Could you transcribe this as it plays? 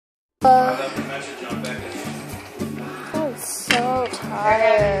I'm so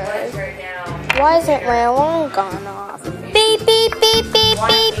tired. Why isn't my alarm gone off? Beep, beep, beep, beep,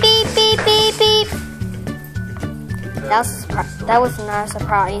 beep, beep, beep, beep, beep. That was not a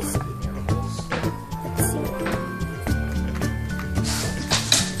surprise. Let's see.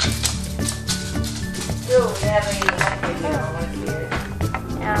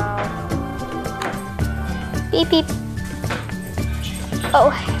 Now. Beep, beep. Oh.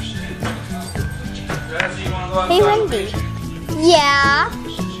 Hey, Wendy. Yeah?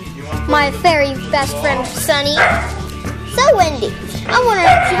 My very best friend, Sunny. So, Wendy, do you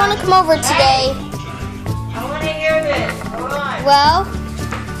want to come over today? I want to hear this. Hold on. Well,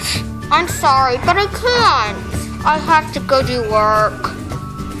 I'm sorry, but I can't. I have to go do work.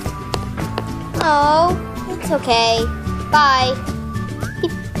 Oh, it's okay. Bye.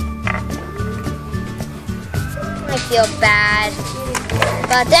 I feel bad.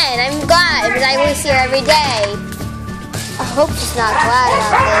 But then, I'm glad because I was here every day. I hope she's not glad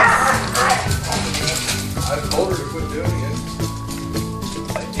about this. I told her to quit doing it.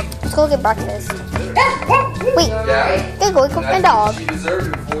 Let's go get breakfast. Wait, Yeah. go with my dog. She deserved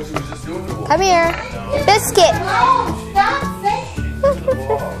it before she was just doing it. Come here. Biscuit. No, stop saying.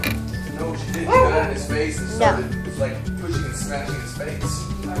 No, she did. She got in his face and started like pushing and smashing his face.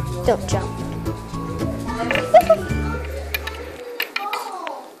 Don't jump.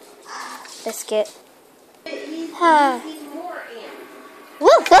 Biscuit.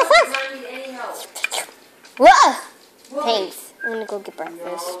 Whoa, Whoa! Thanks. I'm gonna go get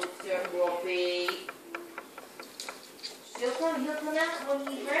breakfast. He'll come out when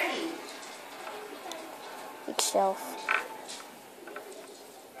he's ready. Big shelf.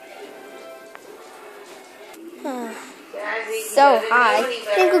 So high.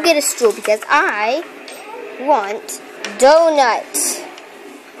 I'm gonna go get a stool because I want donut.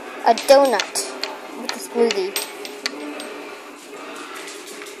 A donut with a smoothie.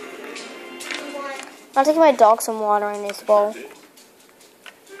 I'm taking my dog some water in this bowl.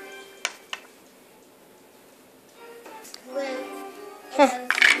 Yeah.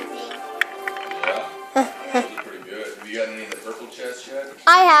 Pretty good. Have you got any of the purple chests yet?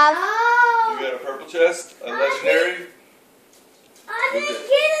 I have. You got a purple chest? A legendary?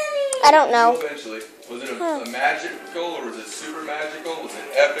 I don't know. Eventually. Was it a magical or was it super magical? Was it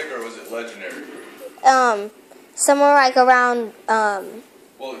epic or was it legendary? Somewhere like around, Well,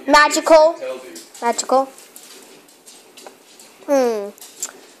 magical. It tells you. Magical.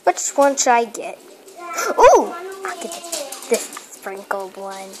 Which one should I get? Ooh! I'll get this sprinkled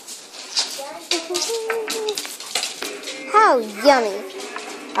one. How yummy.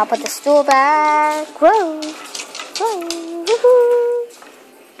 I'll put the stool back. Whoa. Whoa. Woohoo.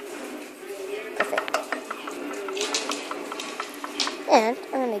 Perfect. And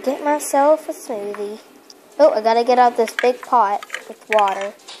I'm going to get myself a smoothie. Oh, I got to get out this big pot with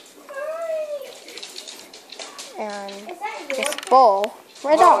water. And this bowl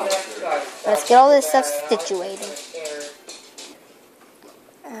right off. Let's get all this stuff situated.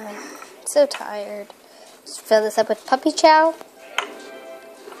 So tired. Let's fill this up with puppy chow.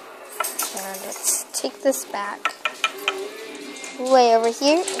 And let's take this back way over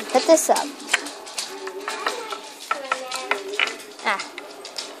here and put this up.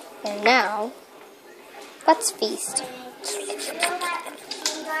 And now, let's feast.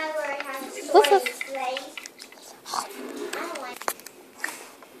 Woof woof.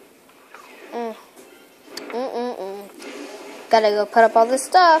 Gotta go put up all this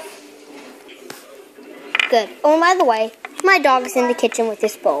stuff. Good. Oh, and by the way, my dog is in the kitchen with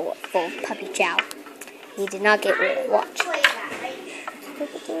this bowl full of puppy chow. He did not get rid of it. Watch.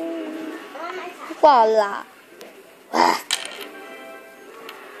 Voila.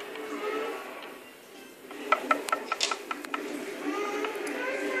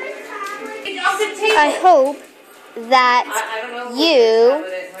 I hope that you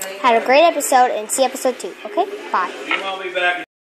had a great episode and see episode 2. Okay? Bye.